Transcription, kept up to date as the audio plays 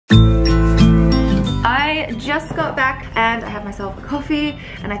I just got back and I have myself a coffee,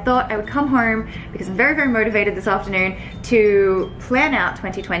 and I thought I would come home because I'm very, very motivated this afternoon to plan out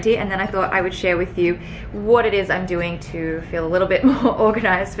 2020, and then I thought I would share with you what it is I'm doing to feel a little bit more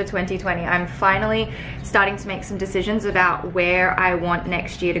organized for 2020. I'm finally starting to make some decisions about where I want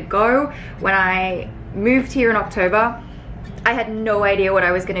next year to go. When I moved here in October, I had no idea what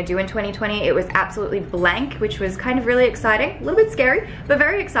I was gonna do in 2020. It was absolutely blank, which was kind of really exciting, a little bit scary, but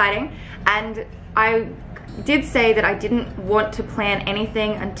very exciting. And I did say that I didn't want to plan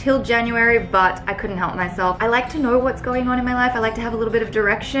anything until January, but I couldn't help myself. I like to know what's going on in my life. I like to have a little bit of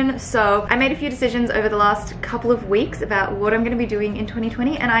direction. So I made a few decisions over the last couple of weeks about what I'm gonna be doing in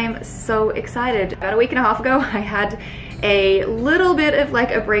 2020, and I am so excited. About a week and a half ago, I had a little bit of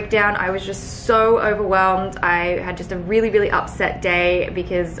like a breakdown. I was just so overwhelmed. I had just a really, really upset day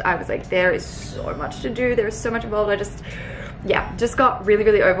because I was like, there is so much to do. There is so much involved. I just got really,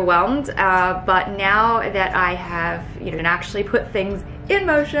 really overwhelmed. But now that I have, actually put things in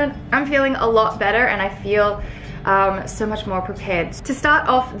motion, I'm feeling a lot better, and I feel so much more prepared. To start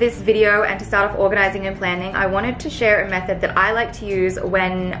off this video and to start off organizing and planning, I wanted to share a method that I like to use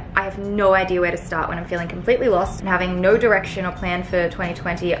when I have no idea where to start, when I'm feeling completely lost and having no direction or plan for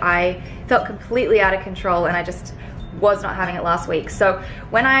 2020. I felt completely out of control and I just was not having it last week. So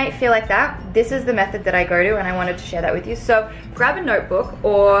when I feel like that, this is the method that I go to, and I wanted to share that with you. So grab a notebook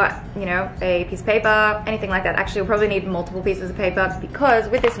or, a piece of paper, anything like that. Actually, you'll probably need multiple pieces of paper, because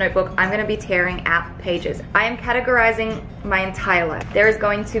with this notebook, I'm gonna be tearing out pages. I am categorizing my entire life. There is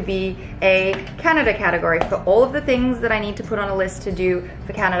going to be a Canada category for all of the things that I need to put on a list to do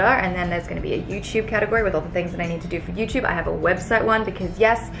for Canada, and then there's gonna be a YouTube category with all the things that I need to do for YouTube. I have a website one because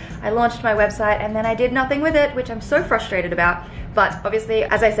yes, I launched my website and then I did nothing with it, which I'm so frustrated about. But obviously,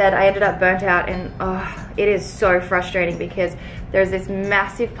 as I said, I ended up burnt out, and it is so frustrating because there's this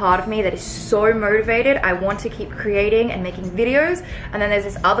massive part of me that is so motivated. I want to keep creating and making videos, and then there's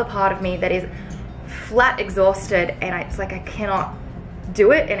this other part of me that is flat exhausted, and it's like I cannot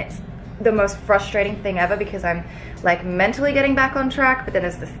do it, and it's the most frustrating thing ever because I'm like mentally getting back on track, but then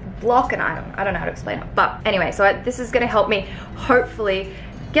there's this block, and I don't know how to explain it. But anyway, so this is gonna help me hopefully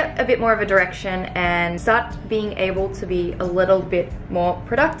get a bit more of a direction and start being able to be a little bit more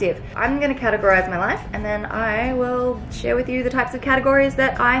productive. I'm gonna categorize my life, and then I will share with you the types of categories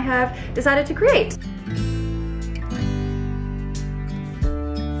that I have decided to create.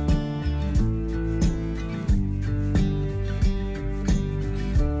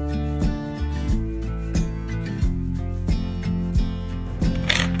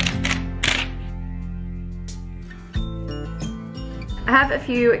 I have a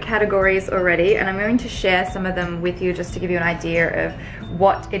few categories already, and I'm going to share some of them with you just to give you an idea of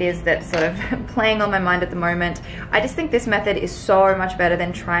what it is that's sort of playing on my mind at the moment. I just think this method is so much better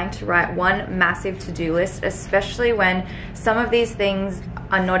than trying to write one massive to-do list, especially when some of these things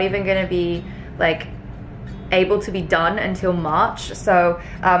are not even going to be like able to be done until March. So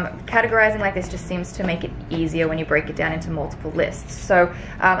categorizing like this just seems to make it easier when you break it down into multiple lists. So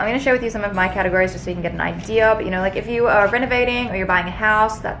I'm going to share with you some of my categories just so you can get an idea. But like if you are renovating or you're buying a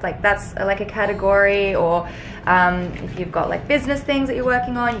house, that's like a category. Or if you've got like business things that you're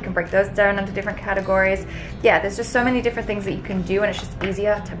working on, you can break those down into different categories. Yeah, there's just so many different things that you can do, and it's just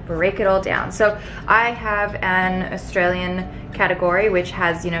easier to break it all down. So I have an Australian category which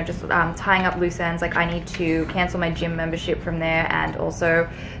has just tying up loose ends, like I need to cancel my gym membership from there, and also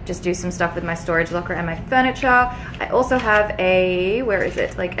just do some stuff with my storage locker and my furniture. I also have a,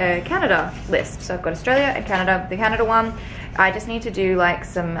 like a Canada list. So I've got Australia and Canada. The Canada one, I just need to do like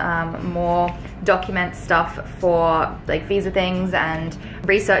some more document stuff for like visa things and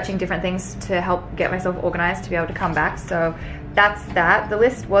researching different things to help get myself organized to be able to come back. So that's that. The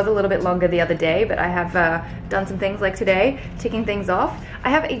list was a little bit longer the other day, but I have done some things like today, ticking things off. I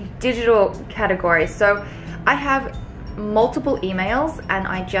have a digital category. So I have multiple emails and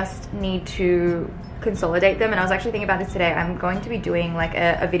I just need to consolidate them. And I was actually thinking about this today. I'm going to be doing like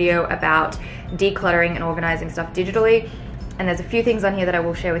a video about decluttering and organizing stuff digitally. And there's a few things on here that I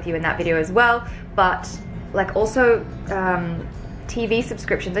will share with you in that video as well. But like also TV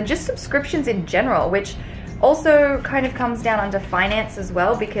subscriptions and just subscriptions in general, which also kind of comes down under finance as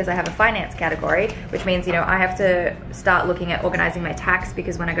well, because I have a finance category, which means, I have to start looking at organizing my tax,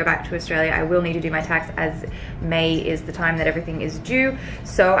 because when I go back to Australia, I will need to do my tax, as May is the time that everything is due.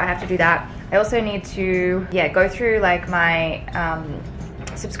 So I have to do that. I also need to, go through like my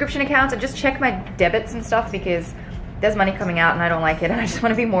subscription accounts and just check my debits and stuff, because there's money coming out and I don't like it, and I just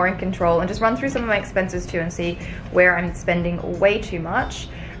want to be more in control, and just run through some of my expenses too and see where I'm spending way too much.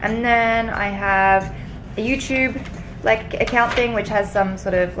 And then I have a YouTube like account thing, which has some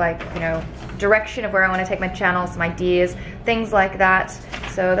sort of like, you know, direction of where I want to take my channel, some ideas, things like that.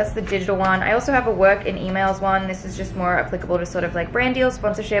 So that's the digital one. I also have a work in emails one. This is just more applicable to sort of like brand deals,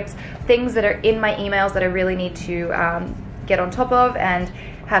 sponsorships, things that are in my emails that I really need to get on top of and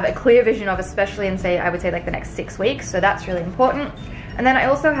have a clear vision of, especially in, say, I would say like the next 6 weeks. So that's really important. And then I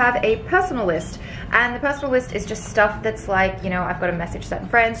also have a personal list, and the personal list is just stuff that's like, you know, I've got to message certain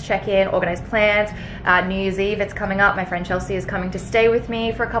friends, check in, organize plans. New Year's Eve, it's coming up. My friend Chelsea is coming to stay with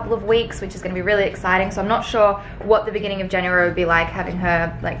me for a couple of weeks, which is going to be really exciting. So I'm not sure what the beginning of January would be like having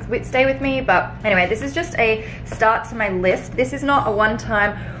her like stay with me. But anyway, this is just a start to my list. This is not a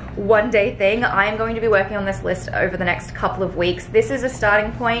one-day thing. I'm going to be working on this list over the next couple of weeks. This is a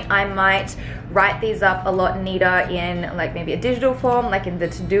starting point. I might write these up a lot neater in like maybe a digital form, like in the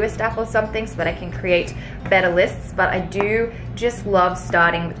Todoist app or something, so that I can create better lists. But I do just love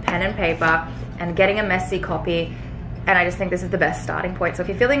starting with pen and paper and getting a messy copy, and I just think this is the best starting point. So if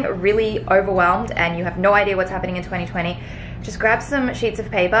you're feeling really overwhelmed and you have no idea what's happening in 2020, just grab some sheets of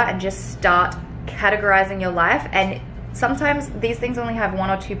paper and just start categorizing your life. And sometimes these things only have 1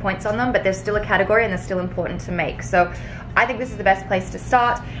 or 2 points on them, but there's still a category and they're still important to make. So I think this is the best place to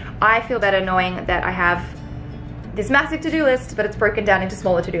start. I feel better knowing that I have this massive to-do list, but it's broken down into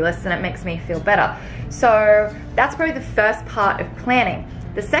smaller to-do lists, and it makes me feel better. So that's probably the first part of planning.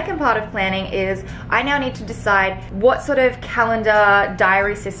 The second part of planning is I now need to decide what sort of calendar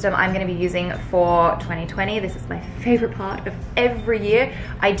diary system I'm going to be using for 2020. This is my favorite part of every year.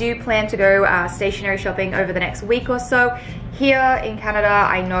 I do plan to go stationery shopping over the next week or so. Here in Canada,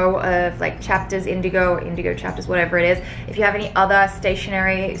 I know of like Chapters Indigo, or Indigo Chapters, whatever it is. If you have any other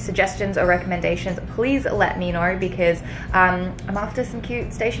stationery suggestions or recommendations, please let me know, because I'm after some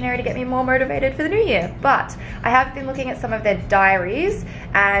cute stationery to get me more motivated for the new year. But I have been looking at some of their diaries,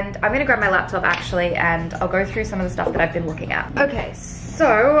 and I'm gonna grab my laptop actually, and I'll go through some of the stuff that I've been looking at. Okay,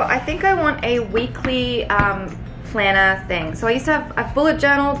 so I think I want a weekly planner thing. So I used to have a bullet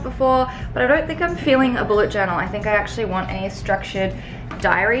journal before, but I don't think I'm feeling a bullet journal. I think I actually want a structured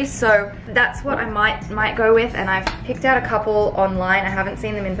diary. So that's what I might go with, and I've picked out a couple online. I haven't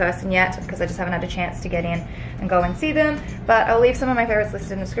seen them in person yet because I just haven't had a chance to get in and go and see them, but I'll leave some of my favorites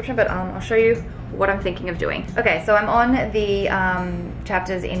listed in the description, but I'll show you what I'm thinking of doing. Okay, so I'm on the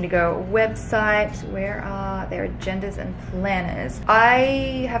Chapters Indigo website. Where are their agendas and planners?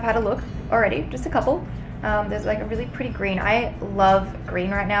 I have had a look already, just a couple. There's like a really pretty green. I love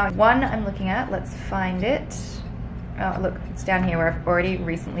green right now. One I'm looking at, let's find it. Oh, look, it's down here where I've already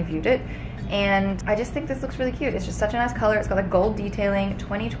recently viewed it. And I just think this looks really cute. It's just such a nice color. It's got like gold detailing,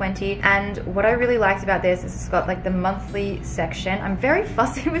 2020. And what I really liked about this is it's got like the monthly section. I'm very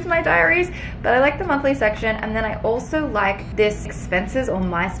fussy with my diaries, but I like the monthly section. And then I also like this expenses or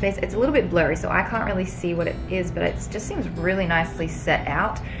MySpace. It's a little bit blurry, so I can't really see what it is, but it just seems really nicely set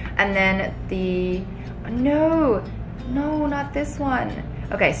out. And then the, no, not this one.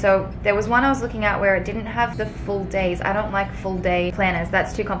 Okay, so there was one I was looking at where it didn't have the full days. I don't like full day planners.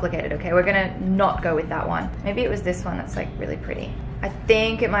 That's too complicated. Okay, we're gonna not go with that one. Maybe it was this one that's like really pretty. I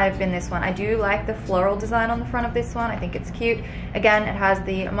think it might have been this one. I do like the floral design on the front of this one. I think it's cute. Again, it has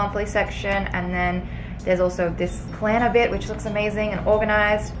the monthly section, and then there's also this planner bit, which looks amazing and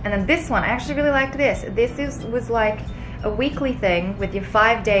organized. And then this one, I actually really liked this. This was like a weekly thing with your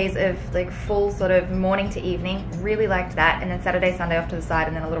 5 days of like full sort of morning to evening. Really liked that. And then Saturday, Sunday off to the side,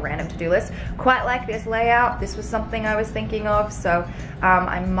 and then a little random to-do list. Quite like this layout. This was something I was thinking of, so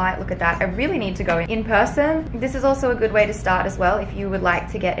I might look at that. I really need to go in person. This is also a good way to start as well. If you would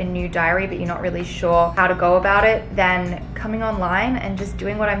like to get a new diary but you're not really sure how to go about it, then coming online and just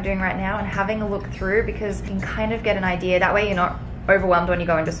doing what I'm doing right now and having a look through, because you can kind of get an idea. That way you're not overwhelmed when you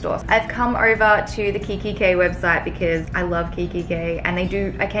go into stores. I've come over to the KKK website because I love KKK, and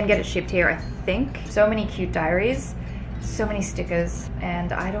I can get it shipped here, I think. So many cute diaries, so many stickers,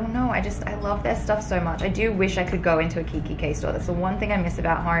 and I don't know, I love their stuff so much. I do wish I could go into a KKK store. That's the one thing I miss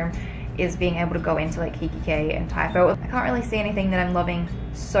about home, is being able to go into like KKK and Typo. I can't really see anything that I'm loving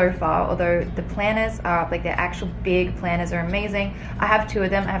so far, although the planners are, like their actual big planners are amazing. I have two of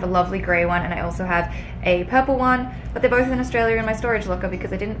them. I have a lovely grey one, and I also have a purple one, but they're both in Australia in my storage locker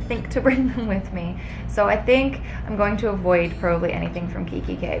because I didn't think to bring them with me. So I think I'm going to avoid probably anything from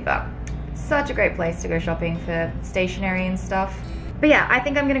KKK, but such a great place to go shopping for stationery and stuff. But yeah, I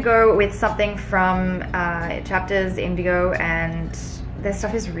think I'm gonna go with something from Chapters Indigo, and their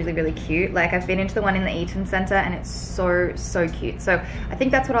stuff is really, really cute. Like, I've been into the one in the Eaton Centre, and it's so, so cute. So I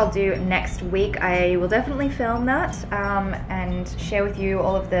think that's what I'll do next week. I will definitely film that and share with you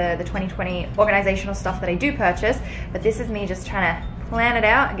all of the 2020 organizational stuff that I do purchase. But this is me just trying to plan it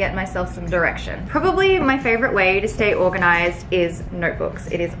out and get myself some direction. Probably my favorite way to stay organized is notebooks.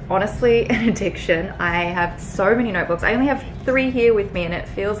 It is honestly an addiction. I have so many notebooks. I only have 3 here with me and it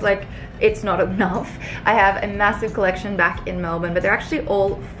feels like it's not enough. I have a massive collection back in Melbourne, but they're actually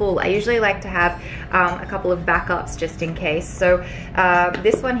all full. I usually like to have a couple of backups just in case. So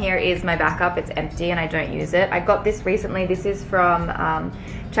this one here is my backup. It's empty and I don't use it. I got this recently. This is from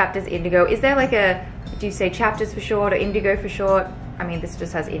Chapters Indigo. Is there like a, do you say Chapters for short or Indigo for short? I mean, this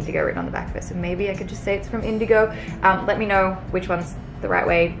just has Indigo written on the back of it, so maybe I could just say it's from Indigo. Let me know which one's the right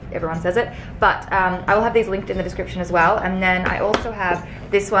way everyone says it, but I will have these linked in the description as well. And then I also have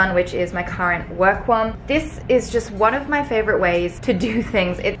this one, which is my current work one. This is just one of my favorite ways to do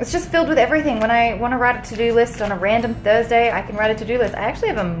things. It's just filled with everything. When I want to write a to-do list on a random Thursday, I can write a to-do list. I actually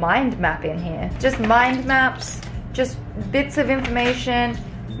have a mind map in here. Just mind maps, just bits of information,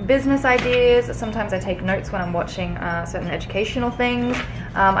 business ideas. Sometimes I take notes when I'm watching certain educational things.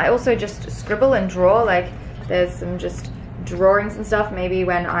 I also just scribble and draw, like there's some just drawings and stuff maybe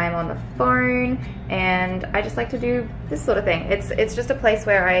when I'm on the phone, and I just like to do this sort of thing. It's just a place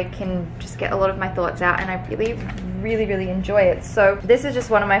where I can just get a lot of my thoughts out, and I really enjoy it. So this is just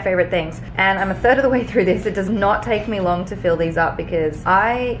one of my favorite things, and I'm a third of the way through this. It does not take me long to fill these up because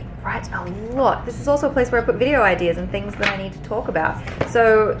I write a lot. This is also a place where I put video ideas and things that I need to talk about.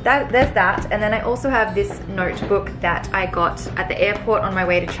 So there's that. And then I also have this notebook that I got at the airport on my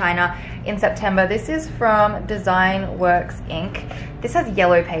way to China in September. This is from Design Works Inc. This has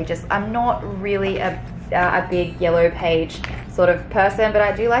yellow pages. I'm not really a big yellow page sort of person, but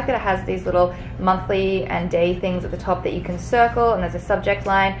I do like that it has these little monthly and day things at the top that you can circle, and there's a subject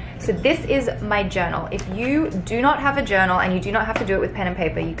line. So this is my journal. If you do not have a journal, and you do not have to do it with pen and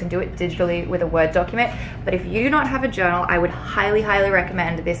paper, you can do it digitally with a Word document, but if you do not have a journal, I would highly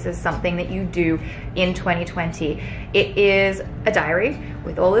recommend this as something that you do in 2020. It is a diary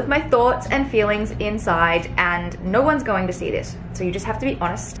with all of my thoughts and feelings inside, and no one's going to see this, so you just have to be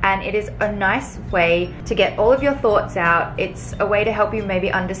honest. And it is a nice way to get all of your thoughts out. It's a way to help you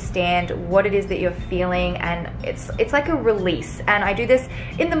maybe understand what it is that you're feeling, and it's like a release. And I do this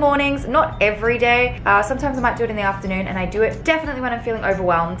in the mornings, not every day. Sometimes I might do it in the afternoon, and I do it definitely when I'm feeling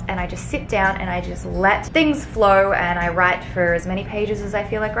overwhelmed, and I just sit down and I just let things flow, and I write for as many pages as I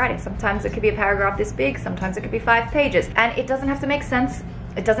feel like writing. Sometimes it could be a paragraph this big, sometimes it could be 5 pages, and it doesn't have to make sense.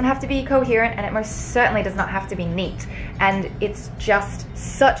 It doesn't have to be coherent, and it most certainly does not have to be neat. And it's just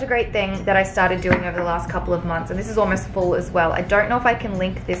such a great thing that I started doing over the last couple of months. And this is almost full as well. I don't know if I can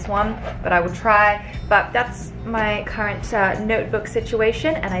link this one, but I would try. But that's my current notebook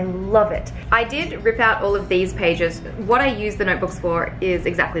situation, and I love it. I did rip out all of these pages. What I use the notebooks for is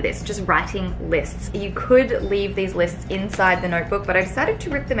exactly this, just writing lists. You could leave these lists inside the notebook, but I decided to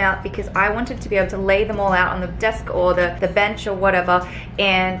rip them out because I wanted to be able to lay them all out on the desk or the bench or whatever,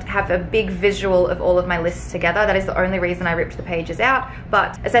 and have a big visual of all of my lists together. That is the only reason I ripped the pages out,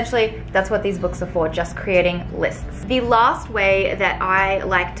 but essentially that's what these books are for, just creating lists. The last way that I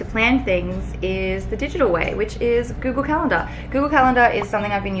like to plan things is the digital way, which is Google Calendar. Google Calendar is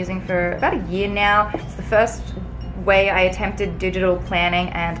something I've been using for about a year now. It's the first way I attempted digital planning,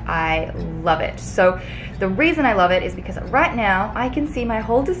 and I love it. So the reason I love it is because right now I can see my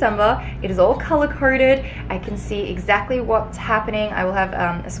whole December. It is all color coded. I can see exactly what's happening. I will have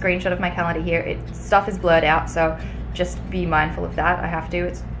a screenshot of my calendar here. Stuff is blurred out, so just be mindful of that. I have to.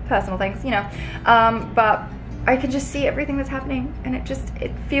 It's personal things, you know. But I can just see everything that's happening, and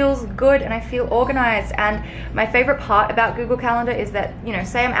it feels good, and I feel organized. And my favorite part about Google Calendar is that, you know,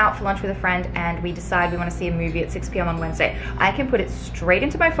 say I'm out for lunch with a friend and we decide we want to see a movie at 6 p.m. on Wednesday. I can put it straight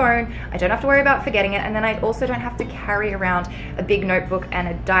into my phone. I don't have to worry about forgetting it, and then I also don't have to carry around a big notebook and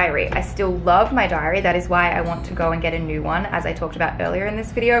a diary. I still love my diary. That is why I want to go and get a new one, as I talked about earlier in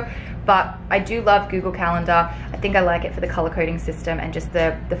this video. But I do love Google Calendar. I think I like it for the color coding system and just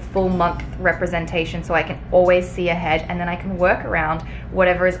the full month representation, so I can always see ahead, and then I can work around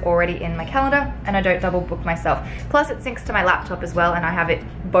whatever is already in my calendar, and I don't double book myself. Plus it syncs to my laptop as well, and I have it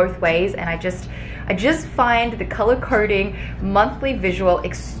both ways, and I just find the color coding monthly visual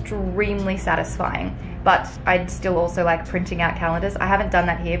extremely satisfying. But I'd still also like printing out calendars. I haven't done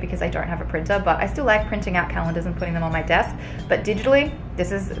that here because I don't have a printer, but I still like printing out calendars and putting them on my desk. But digitally,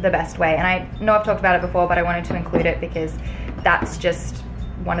 this is the best way. And I know I've talked about it before, but I wanted to include it because that's just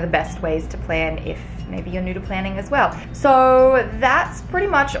one of the best ways to plan if maybe you're new to planning as well. So that's pretty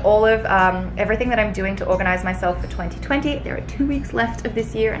much all of everything that I'm doing to organize myself for 2020. There are 2 weeks left of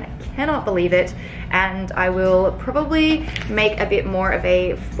this year and I cannot believe it. And I will probably make a bit more of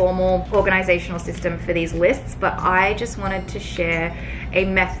a formal organizational system for these lists, but I just wanted to share a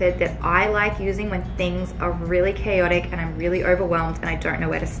method that I like using when things are really chaotic and I'm really overwhelmed and I don't know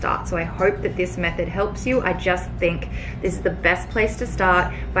where to start. So I hope that this method helps you. I just think this is the best place to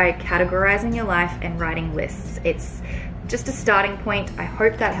start, by categorizing your life and writing lists. It's just a starting point. I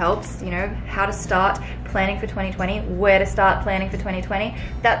hope that helps, you know, how to start planning for 2020, where to start planning for 2020.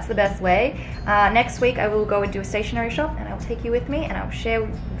 That's the best way. Next week I will go and do a stationery shop and I'll take you with me and I'll share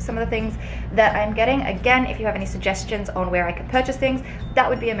some of the things that I'm getting. Again, if you have any suggestions on where I could purchase things, that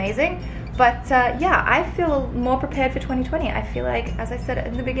would be amazing. But yeah, I feel more prepared for 2020. I feel like, as I said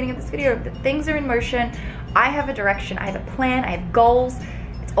in the beginning of this video, that things are in motion. I have a direction, I have a plan, I have goals.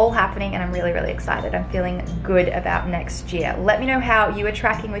 It's all happening and I'm really, really excited. I'm feeling good about next year. Let me know how you are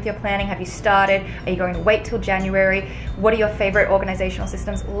tracking with your planning. Have you started? Are you going to wait till January? What are your favorite organizational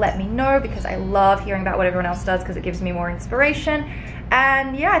systems? Let me know, because I love hearing about what everyone else does because it gives me more inspiration.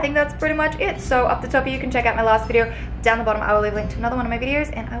 And yeah, I think that's pretty much it. So up the top here, you can check out my last video. Down the bottom, I will leave a link to another one of my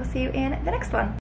videos and I will see you in the next one.